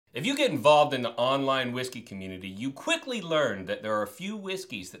If you get involved in the online whiskey community, you quickly learn that there are a few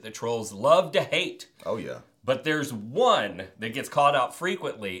whiskeys that the trolls love to hate. Oh, yeah. But there's one that gets called out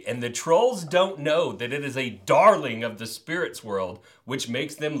frequently, and the trolls don't know that it is a darling of the spirits world, which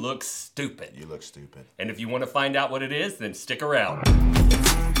makes them look stupid. You look stupid. And if you want to find out what it is, then stick around.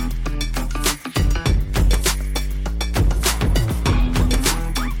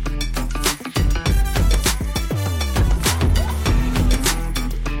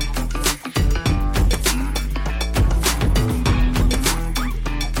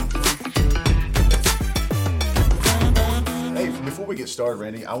 Started,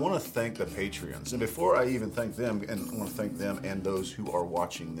 Randy, I want to thank the Patreons. And before I even thank them, and I want to thank them and those who are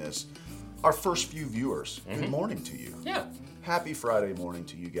watching this, our first few viewers, good morning to you. Yeah. Happy Friday morning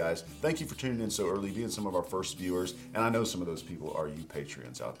to you guys. Thank you for tuning in so early, being some of our first viewers. And I know some of those people are you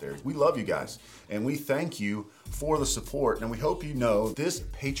Patreons out there. We love you guys. And we thank you for the support. And we hope you know this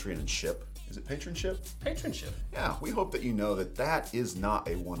Patreonship. Is it patronship? Patronship. Yeah, we hope that you know that that is not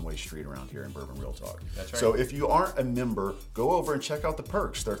a one-way street around here in Bourbon Real Talk. That's right. So if you aren't a member, go over and check out the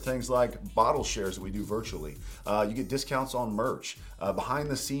perks. There are things like bottle shares that we do virtually. You get discounts on merch,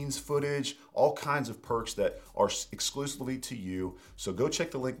 behind-the-scenes footage, all kinds of perks that are exclusively to you. So go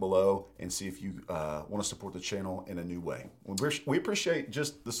check the link below and see if you want to support the channel in a new way. We appreciate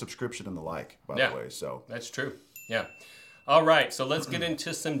just the subscription and the like, by the way. So that's true. Yeah. All right, so let's get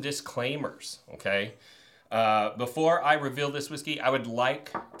into some disclaimers, okay? Before I reveal this whiskey, I would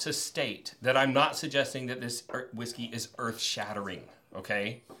like to state that I'm not suggesting that this whiskey is earth-shattering,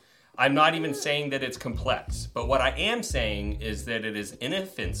 okay? I'm not even saying that it's complex, but what I am saying is that it is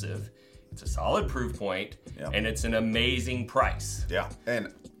inoffensive, it's a solid proof point, and it's an amazing price. Yeah,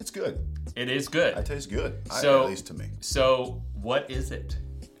 and it's good. It is good. It tastes good, at least to me. So, what is it?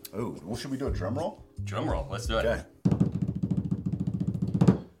 Oh, well, should we do a drum roll? Drum roll, let's do it. Okay.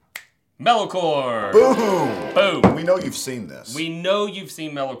 Mellocorn. Boom! Boom. We know you've seen this. We know you've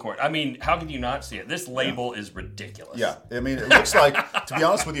seen Mellocorn. I mean, how could you not see it? This label is ridiculous. Yeah, I mean, it looks like, to be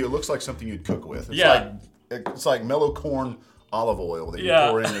honest with you, it looks like something you'd cook with. It's like Mellocorn olive oil that you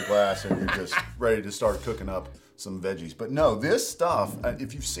pour in your glass and you're just ready to start cooking up some veggies. But no, this stuff,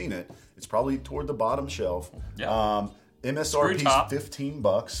 if you've seen it, it's probably toward the bottom shelf. Yeah. MSRP is $15.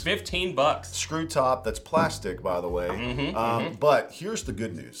 $15. Screw top, that's plastic, by the way. But here's the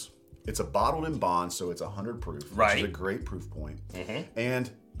good news. It's a bottled in bond, so it's 100 proof, which is a great proof point.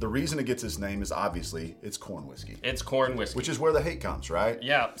 And the reason it gets its name is obviously it's corn whiskey. It's corn whiskey. Which is where the hate comes, right?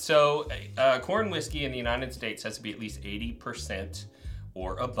 Yeah. So corn whiskey in the United States has to be at least 80%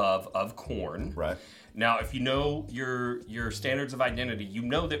 or above of corn. Right. Now, if you know your standards of identity, you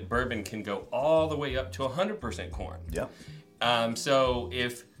know that bourbon can go all the way up to 100% corn. Yeah. So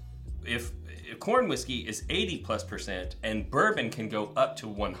if corn whiskey is 80+% and bourbon can go up to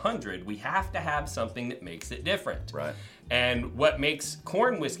 100, we have to have something that makes it different. Right. And what makes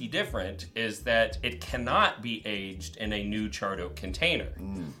corn whiskey different is that it cannot be aged in a new charred oak container.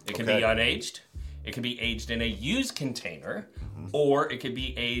 It can be unaged. It can be aged in a used container, or it could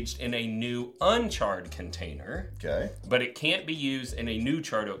be aged in a new uncharred container. Okay. But it can't be used in a new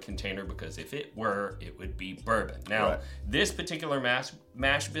charred oak container because if it were, it would be bourbon. Now, this particular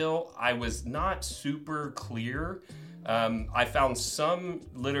mash bill, I was not super clear. I found some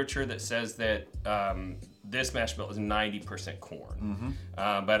literature that says that this mash bill is 90% corn,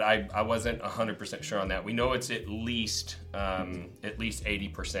 but I wasn't 100% sure on that. We know it's at least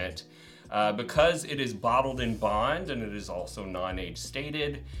 80%. Because it is bottled in bond and it is also non-age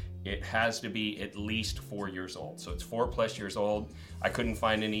stated, it has to be at least 4 years old. So it's 4+ years old. I couldn't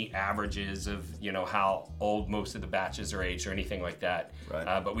find any averages of how old most of the batches are aged or anything like that.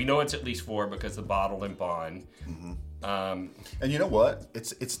 Right. But we know it's at least 4 because the bottled in bond. And you know what?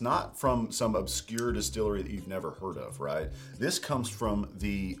 It's not from some obscure distillery that you've never heard of, right? This comes from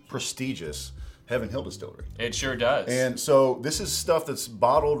the prestigious Heaven Hill Distillery. It sure does. And so this is stuff that's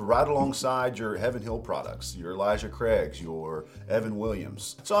bottled right alongside your Heaven Hill products, your Elijah Craig's, your Evan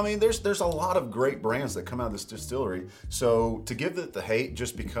Williams. So I mean, there's a lot of great brands that come out of this distillery. So to give it the hate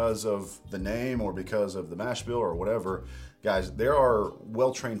just because of the name or because of the mash bill or whatever, guys, there are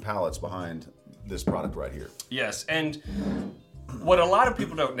well-trained palates behind this product right here. Yes, and what a lot of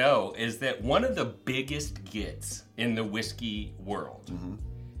people don't know is that one of the biggest gets in the whiskey world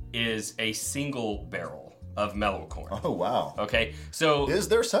is a single barrel of Mellocorn. Oh, wow. Okay, so is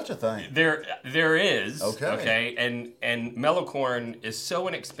there such a thing? There is. Okay. And Mellocorn is so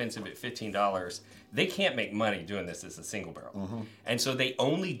inexpensive at $15. They can't make money doing this as a single barrel, and so they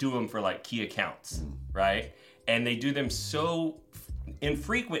only do them for like key accounts, right? And they do them so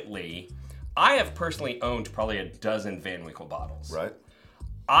infrequently. I have personally owned probably a dozen Van Winkle bottles. Right.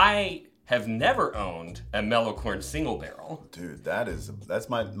 I have never owned a mellow corn single barrel. Dude, that's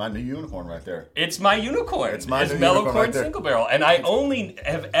my new unicorn right there. It's my unicorn. It's my new mellow unicorn corn right there. single barrel, and I only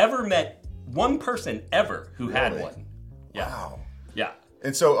have ever met one person ever who had Really? one. Yeah. Wow. Yeah.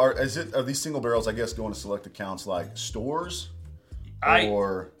 And so are these single barrels, I guess, going to select accounts like stores?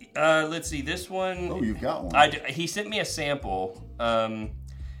 Or let's see, this one. Oh, you've got one. He sent me a sample,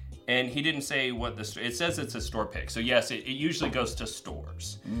 and he didn't say what it says it's a store pick. So yes, it usually goes to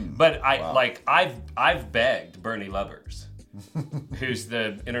stores. But I've begged Bernie Lubbers, who's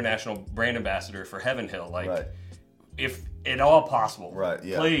the international brand ambassador for Heaven Hill, Right. if at all possible, Right,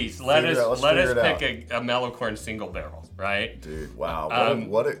 yeah. please let us figure it pick a mellow corn single barrel, right? Dude, wow. I'm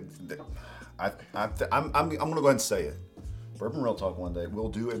gonna go ahead and say it. Bourbon Real Talk one day, we'll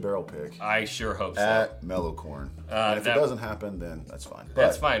do a barrel pick I sure hope so. at Mellow Corn. And if it doesn't happen, then that's fine.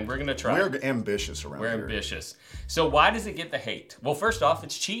 That's But fine. We're gonna try. We're ambitious around We're here. ambitious. So why does it get the hate? Well, first off,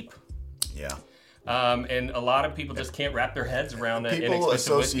 it's cheap. Yeah. And a lot of people just can't wrap their heads around it. People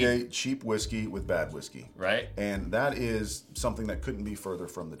associate cheap whiskey with bad whiskey. Right. And that is something that couldn't be further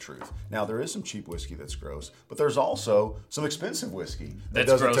from the truth. Now, there is some cheap whiskey that's gross, but there's also some expensive whiskey that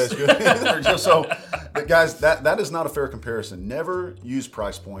That's doesn't gross. taste good. But guys, that is not a fair comparison. Never use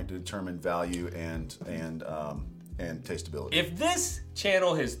price point to determine value and tasteability. If this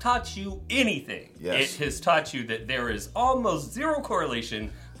channel has taught you anything, Yes. it has taught you that there is almost zero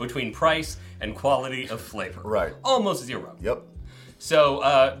correlation between price and quality of flavor. Right. Almost zero. Yep. So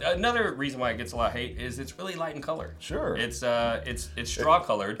another reason why it gets a lot of hate is it's really light in color. Sure. It's straw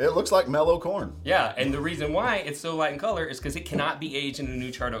colored. It looks like mellow corn. Yeah, and the reason why it's so light in color is because it cannot be aged in a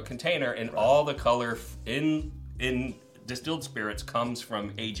new charred oak container, and all the color in distilled spirits comes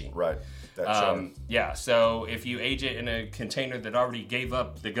from aging. Right. That char. Yeah, so if you age it in a container that already gave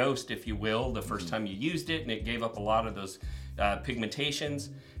up the ghost, if you will, the first time you used it, and it gave up a lot of those pigmentations,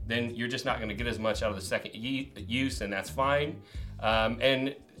 then you're just not going to get as much out of the second use, and that's fine.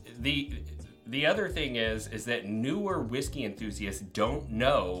 And the other thing is that newer whiskey enthusiasts don't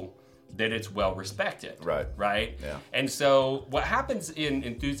know that it's well respected. Right. Right? Yeah. And so what happens in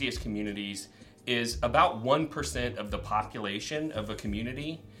enthusiast communities is about 1% of the population of a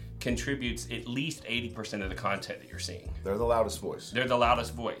community contributes at least 80% of the content that you're seeing. They're the loudest voice. They're the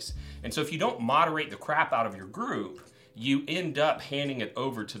loudest voice. And so if you don't moderate the crap out of your group, you end up handing it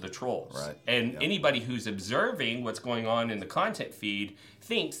over to the trolls. Right. And anybody who's observing what's going on in the content feed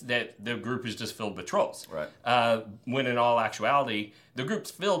thinks that the group is just filled with trolls. Right. When in all actuality, the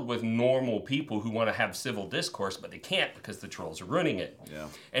group's filled with normal people who want to have civil discourse, but they can't because the trolls are ruining it. Yeah.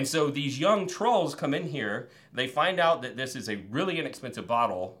 And so these young trolls come in here, they find out that this is a really inexpensive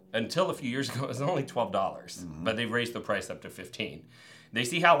bottle. Until a few years ago, it was only $12, but they've raised the price up to $15. They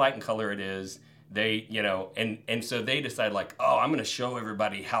see how light in color it is. They, and so they decide like, oh, I'm going to show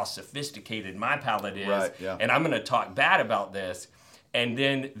everybody how sophisticated my palate is, Right, yeah. and I'm going to talk bad about this. And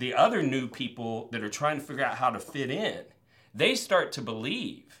then the other new people that are trying to figure out how to fit in, they start to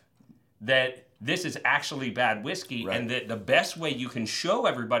believe that this is actually bad whiskey, Right. and that the best way you can show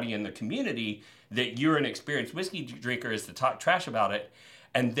everybody in the community that you're an experienced whiskey drinker is to talk trash about it.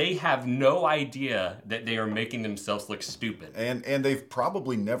 And they have no idea that they are making themselves look stupid. And they've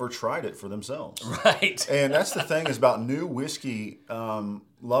probably never tried it for themselves. Right. And that's the thing is about new whiskey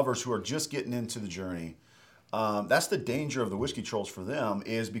lovers who are just getting into the journey. That's the danger of the whiskey trolls for them,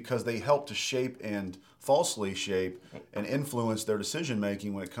 is because they help to shape and falsely shape and influence their decision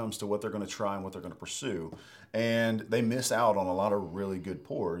making when it comes to what they're going to try and what they're going to pursue. And they miss out on a lot of really good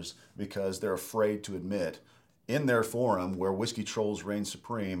pours because they're afraid to admit in their forum where whiskey trolls reign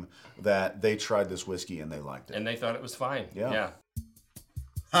supreme that they tried this whiskey and they liked it. And they thought it was fine. Yeah.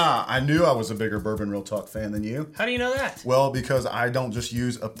 I knew I was a bigger Bourbon Real Talk fan than you. How do you know that? Well, because I don't just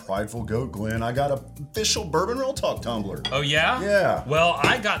use a prideful goat, Glenn. I got an official Bourbon Real Talk tumbler. Oh, yeah? Yeah. Well,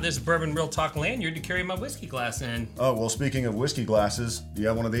 I got this Bourbon Real Talk lanyard to carry my whiskey glass in. Oh, well, speaking of whiskey glasses, do you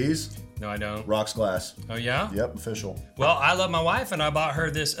have one of these? No, I don't. Rocks glass. Oh, yeah? Yep, official. Well, I love my wife, and I bought her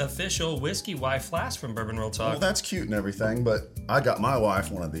this official whiskey wife flask from Bourbon Real Talk. Well, that's cute and everything, but I got my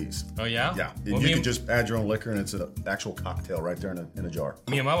wife one of these. Oh, yeah? Yeah. Well, You can just add your own liquor, and it's an actual cocktail right there in a jar.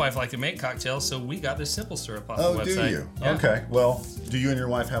 Me and my wife like to make cocktails, so we got this simple syrup off Oh, the website. do you? Yeah. Okay. Well, do you and your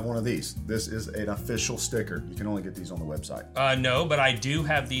wife have one of these? This is an official sticker. You can only get these on the website. No, but I do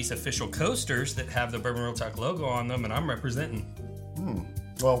have these official coasters that have the Bourbon Real Talk logo on them, and I'm representing.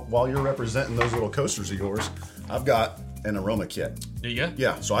 Well, while you're representing those little coasters of yours, I've got an aroma kit. Do you?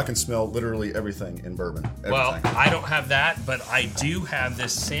 Yeah, so I can smell literally everything in bourbon. Everything. Well, I don't have that, but I do have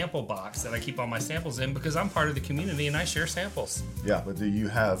this sample box that I keep all my samples in because I'm part of the community and I share samples. Yeah, but do you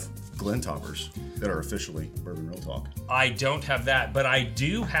have Glen toppers that are officially Bourbon Real Talk? I don't have that, but I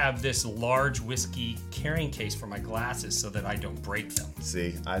do have this large whiskey carrying case for my glasses so that I don't break them.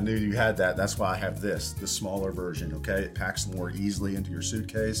 See, I knew you had that. That's why I have the smaller version, okay? It packs more easily into your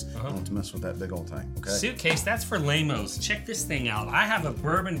suitcase. I don't have to mess with that big old thing, okay? Suitcase, that's for lamos. Check this thing out. I have a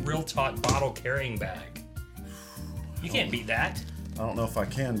Bourbon Real Talk bottle carrying bag. You can't beat that. I don't know if I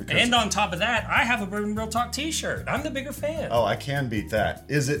can because... And on top of that, I have a Bourbon Real Talk t-shirt. I'm the bigger fan. Oh, I can beat that.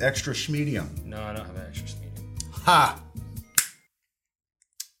 Is it extra schmedium? No, I don't have an extra medium. Ha!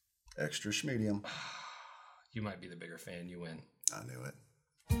 Extra schmedium. You might be the bigger fan. You win. I knew it.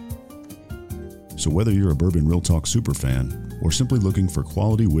 So whether you're a Bourbon Real Talk superfan or simply looking for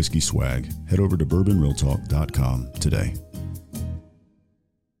quality whiskey swag, head over to bourbonrealtalk.com today.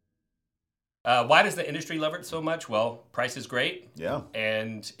 Why does the industry love it so much? Well, price is great. Yeah.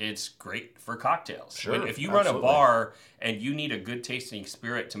 And it's great for cocktails. Sure, If you run absolutely. a bar and you need a good tasting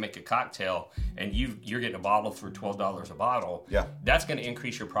spirit to make a cocktail and you're getting a bottle for $12 a bottle, Yeah. that's going to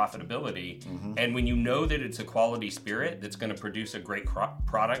increase your profitability. And when you know that it's a quality spirit that's going to produce a great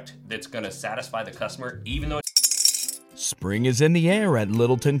product that's going to satisfy the customer, even though Spring is in the air at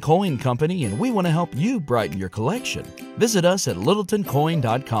Littleton Coin Company, and we want to help you brighten your collection. Visit us at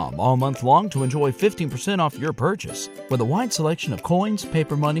littletoncoin.com all month long to enjoy 15% off your purchase. With a wide selection of coins,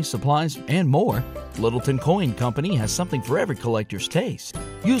 paper money, supplies, and more, Littleton Coin Company has something for every collector's taste.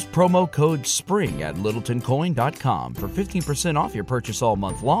 Use promo code SPRING at littletoncoin.com for 15% off your purchase all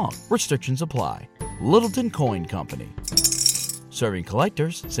month long. Restrictions apply. Littleton Coin Company. Serving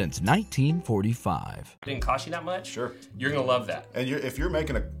collectors since 1945. it didn't cost you that much, Sure. you're going to love that. And if you're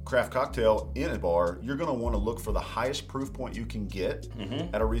making a craft cocktail in a bar, you're going to want to look for the highest proof point you can get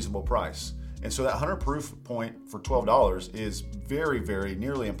at a reasonable price. And so that 100 proof point for $12 is very, very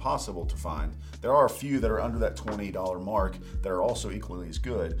nearly impossible to find. There are a few that are under that $20 mark that are also equally as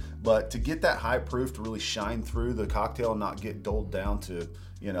good. But to get that high proof to really shine through the cocktail and not get doled down to,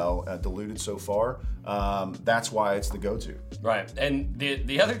 diluted so far, that's why it's the go-to. Right. And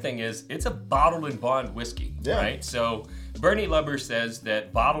the other thing is, it's a bottled and bond whiskey, right? So Bernie Lubber says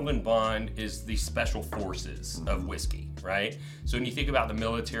that bottled and bond is the special forces of whiskey, right? So when you think about the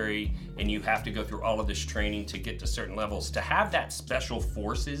military and you have to go through all of this training to get to certain levels, to have that special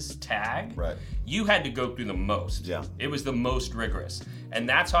forces tag, Right. you had to go through the most. Yeah. It was the most rigorous. And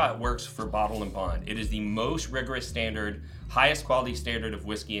that's how it works for bottled and bond. It is the most rigorous standard, highest quality standard of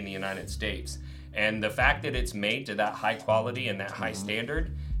whiskey in the United States. And the fact that it's made to that high quality and that high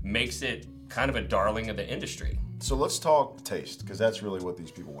standard makes it kind of a darling of the industry. So let's talk taste, because that's really what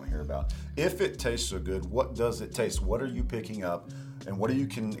these people want to hear about. If it tastes so good, what does it taste? What are you picking up, and what do you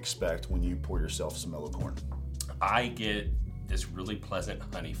can expect when you pour yourself some mellow corn? I get this really pleasant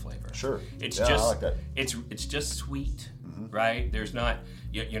honey flavor. Sure. It's Yeah, just I like that. It's just sweet, right? There's not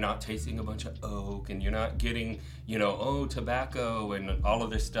you're not tasting a bunch of oak, and you're not getting tobacco and all of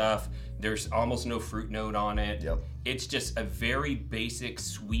this stuff. There's almost no fruit note on it. Yep. It's just a very basic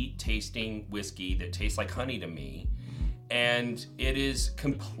sweet tasting whiskey that tastes like honey to me, and it is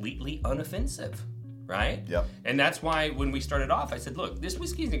completely unoffensive, right? Yep. And that's why when we started off, I said, look, this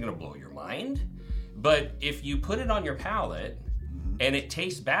whiskey isn't going to blow your mind, but if you put it on your palate and it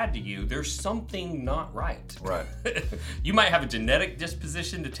tastes bad to you, there's something not right. Right. You might have a genetic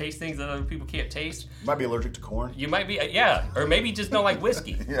disposition to taste things that other people can't taste. Might be allergic to corn. You might be, or maybe just don't like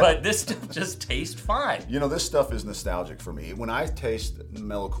whiskey. But this stuff just tastes fine. This stuff is nostalgic for me. When I taste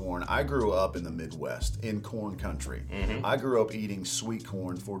mellow corn, I grew up in the Midwest, in corn country. I grew up eating sweet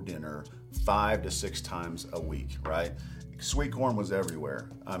corn for dinner 5 to 6 times a week, right? Sweet corn was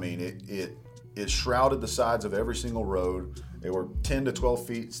everywhere. I mean, it shrouded the sides of every single road. They were 10 to 12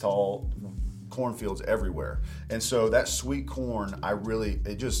 feet tall, cornfields everywhere. And so that sweet corn,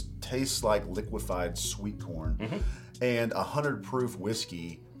 it just tastes like liquefied sweet corn. And 100 proof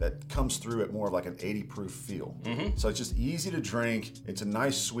whiskey that comes through at more of like an 80 proof feel. So it's just easy to drink. It's a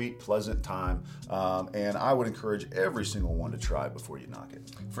nice, sweet, pleasant time. And I would encourage every single one to try it before you knock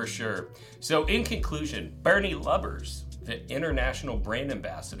it. For sure. So in conclusion, Bernie Lubbers, the international brand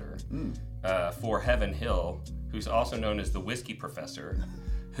ambassador for Heaven Hill, who's also known as the Whiskey Professor,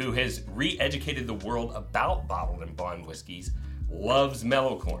 who has re-educated the world about bottled and bond whiskeys, loves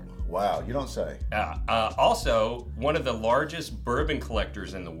mellow corn. Wow, you don't say. Also, one of the largest bourbon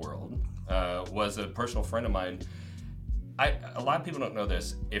collectors in the world was a personal friend of mine. A lot of people don't know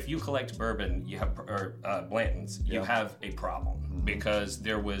this. If you collect bourbon, you have Blanton's, you have a problem because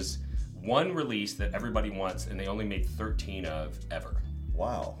there was one release that everybody wants, and they only made 13 of ever.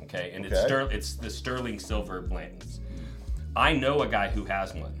 Wow. Okay, and Okay. it's the sterling silver Blanton's. I know a guy who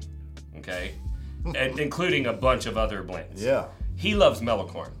has one. Okay, and including a bunch of other Blanton's. Yeah. He loves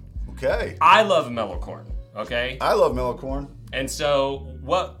Mellocorn. Okay. I love Mellocorn. Okay. I love Mellocorn. And so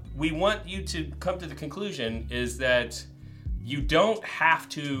what we want you to come to the conclusion is that you don't have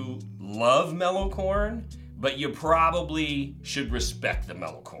to love Mellocorn, but you probably should respect the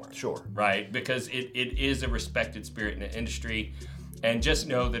Mellocorn. Sure. Right? Because it is a respected spirit in the industry. And just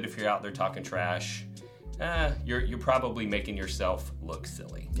know that if you're out there talking trash, you're probably making yourself look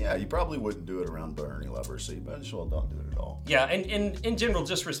silly. Yeah, you probably wouldn't do it around Bernie lovers, so you might as well don't do it at all. Yeah, and in general,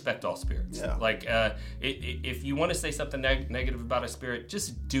 just respect all spirits. Yeah. Like, if you want to say something negative about a spirit,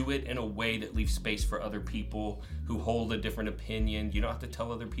 just do it in a way that leaves space for other people who hold a different opinion. You don't have to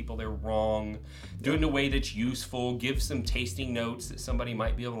tell other people they're wrong. Do it in a way that's useful. Give some tasting notes that somebody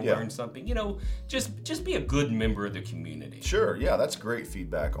might be able to learn something. You know, just be a good member of the community. Sure, yeah, that's great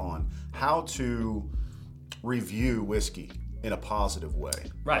feedback on how to review whiskey in a positive way.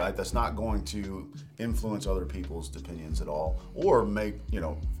 Right. That's not going to influence other people's opinions at all, or make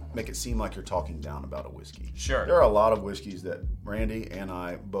it seem like you're talking down about a whiskey. Sure. There are a lot of whiskeys that Randy and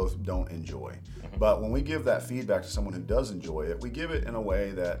I both don't enjoy. But when we give that feedback to someone who does enjoy it, we give it in a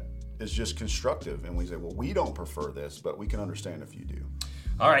way that is just constructive, and we say, well, we don't prefer this, but we can understand if you do.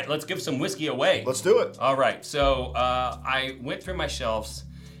 All right, let's give some whiskey away. Let's do it. All right, so I went through my shelves,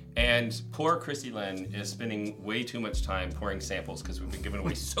 and poor Chrissy Lynn is spending way too much time pouring samples because we've been giving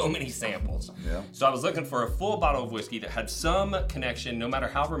away so many samples. Yeah. So I was looking for a full bottle of whiskey that had some connection, no matter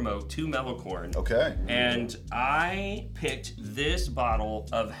how remote, to Mellocorn. Okay. And I picked this bottle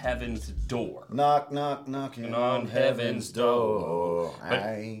of Heaven's Door. Knock, knock, knocking on heaven's door.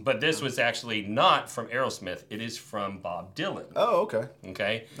 But this was actually not from Aerosmith. It is from Bob Dylan. Oh, okay.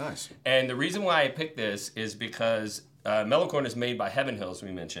 Okay? Nice. And the reason why I picked this is because Mellocorn is made by Heaven Hills,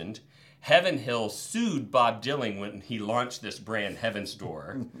 we mentioned. Heaven Hill sued Bob Dylan when he launched this brand, Heaven's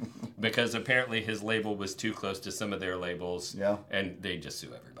Door, because apparently his label was too close to some of their labels. Yeah. And they just sue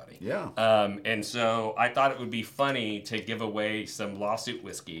everybody. Yeah. And so I thought it would be funny to give away some lawsuit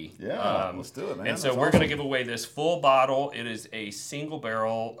whiskey. Yeah, let's do it, man. And so That's we're awesome. going to give away this full bottle. It is a single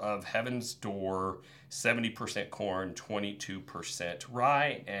barrel of Heaven's Door, 70% corn, 22%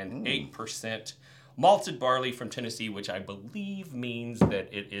 rye, and 8% malted barley from Tennessee, which I believe means that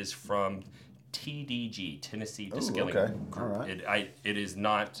it is from TDG, Tennessee Distilling okay. Group. All right. It is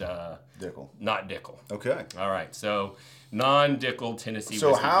not Dickel. Not Dickel. Okay. All right, so non-Dickel Tennessee So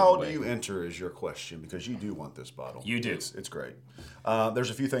whiskey. how giveaway. do you enter is your question, because you do want this bottle. You do. It's great. There's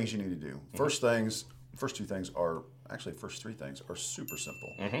a few things you need to do. First three things are super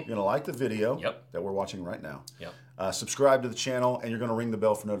simple. You're going to like the video that we're watching right now. Yep. Subscribe to the channel, and you're going to ring the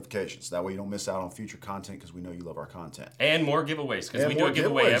bell for notifications. That way you don't miss out on future content, because we know you love our content. And more giveaways, because And we do more a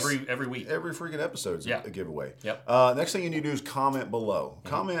giveaway giveaways. every week. Every freaking episode's a giveaway. Yep. Next thing you need to do is comment below.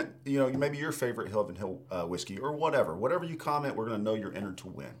 Comment, maybe your favorite Heaven Hill whiskey or whatever. Whatever you comment, we're going to know you're entered to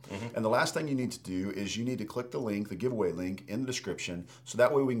win. And the last thing you need to do is you need to click the link, the giveaway link in the description, so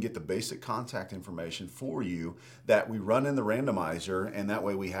that way we can get the basic contact information for you that we run in the randomizer, and that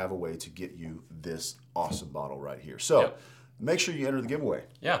way we have a way to get you this awesome bottle right here. So make sure you enter the giveaway.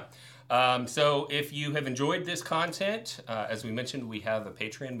 Yeah. So if you have enjoyed this content, as we mentioned, we have a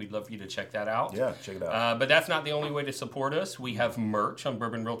Patreon. We'd love for you to check that out. Yeah, check it out. But that's not the only way to support us. We have merch on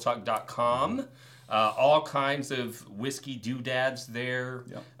bourbonrealtalk.com. All kinds of whiskey doodads there.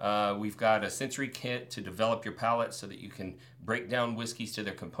 We've got a sensory kit to develop your palate so that you can break down whiskeys to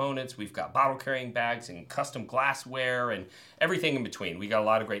their components. We've got bottle carrying bags and custom glassware and everything in between. We got a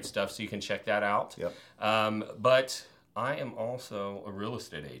lot of great stuff, so you can check that out. But I am also a real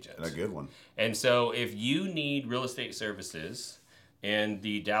estate agent. And a good one. And so if you need real estate services in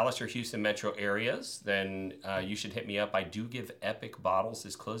the Dallas or Houston metro areas, then you should hit me up. I do give epic bottles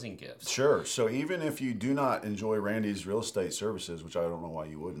as closing gifts. Sure. So even if you do not enjoy Randy's real estate services, which I don't know why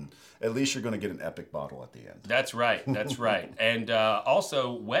you wouldn't, at least you're going to get an epic bottle at the end. That's right. That's right. And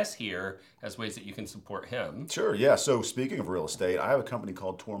also, Wes here has ways that you can support him. Sure, yeah. So speaking of real estate, I have a company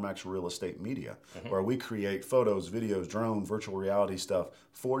called Tormax Real Estate Media, where we create photos, videos, drone, virtual reality stuff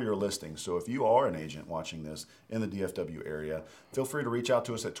for your listing. So if you are an agent watching this in the DFW area, feel free to reach out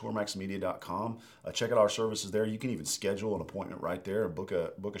to us at tormaxmedia.com. Check out our services there. You can even schedule an appointment right there, book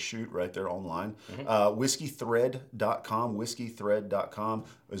a shoot right there online. Whiskeythread.com, whiskeythread.com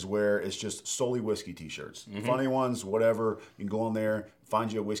is where it's just solely whiskey t-shirts. Funny ones, whatever. You can go on there,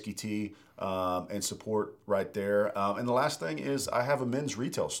 find you a whiskey tea and support right there. And the last thing is I have a men's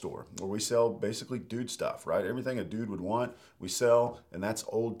retail store where we sell basically dude stuff, right? Everything a dude would want, we sell, and that's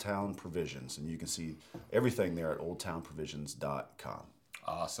Old Town Provisions. And you can see everything there at oldtownprovisions.com.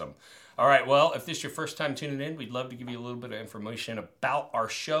 Awesome. All right. Well, if this is your first time tuning in, we'd love to give you a little bit of information about our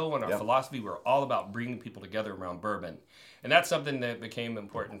show and our philosophy. We're all about bringing people together around bourbon. And that's something that became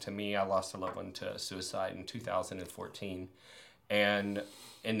important to me. I lost a loved one to suicide in 2014. And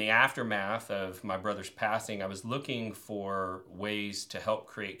in the aftermath of my brother's passing, I was looking for ways to help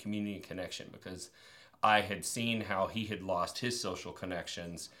create community connection because I had seen how he had lost his social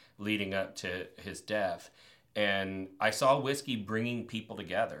connections leading up to his death. And I saw whiskey bringing people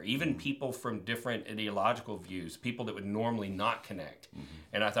together, even people from different ideological views, people that would normally not connect. Mm-hmm.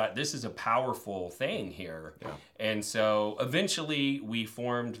 And I thought, this is a powerful thing here. Yeah. And so eventually we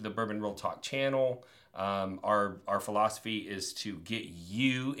formed the Bourbon Real Talk channel. Our philosophy is to get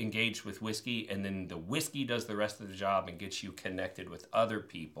you engaged with whiskey, and then the whiskey does the rest of the job and gets you connected with other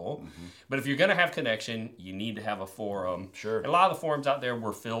people. Mm-hmm. But if you're going to have connection, you need to have a forum. Sure. And a lot of the forums out there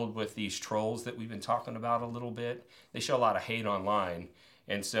were filled with these trolls that we've been talking about a little bit. They show a lot of hate online.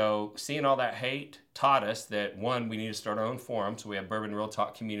 And so seeing all that hate taught us that, one, we need to start our own forum. So we have Bourbon Real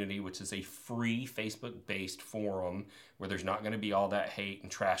Talk Community, which is a free Facebook-based forum where there's not going to be all that hate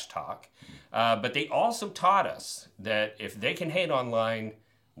and trash talk. But they also taught us that if they can hate online,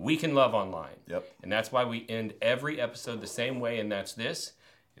 we can love online. Yep. And that's why we end every episode the same way, and that's this.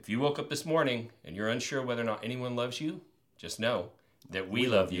 If you woke up this morning and you're unsure whether or not anyone loves you, just know that we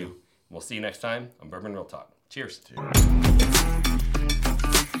love you. We'll see you next time on Bourbon Real Talk. Cheers.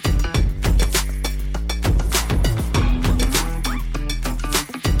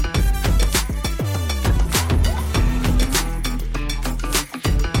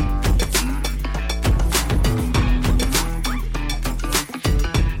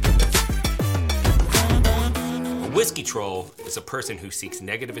 Whiskey troll is a person who seeks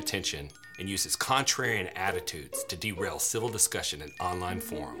negative attention and uses contrarian attitudes to derail civil discussion in online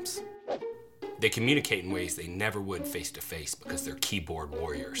forums. They communicate in ways they never would face-to-face because they're keyboard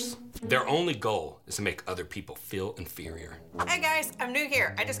warriors. Their only goal is to make other people feel inferior. Hey guys, I'm new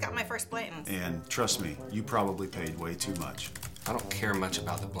here. I just got my first Blanton's. And trust me, you probably paid way too much. I don't care much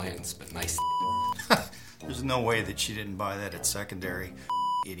about the Blantons, but nice. There's no way that she didn't buy that at secondary.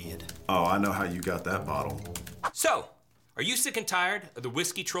 Idiot. Oh, I know how you got that bottle. So, are you sick and tired of the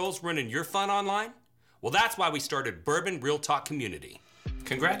whiskey trolls running your fun online? Well, that's why we started Bourbon Real Talk Community.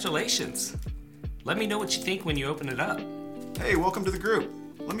 Congratulations. Let me know what you think when you open it up. Hey, welcome to the group.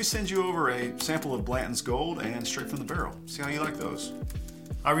 Let me send you over a sample of Blanton's Gold and Straight from the Barrel. See how you like those.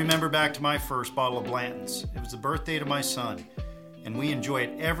 I remember back to my first bottle of Blanton's. It was the birthday to my son, and we enjoy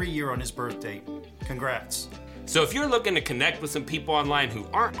it every year on his birthday. Congrats. So if you're looking to connect with some people online who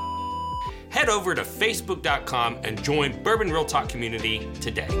aren't, head over to facebook.com and join Bourbon Real Talk Community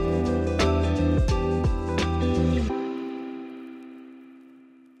today.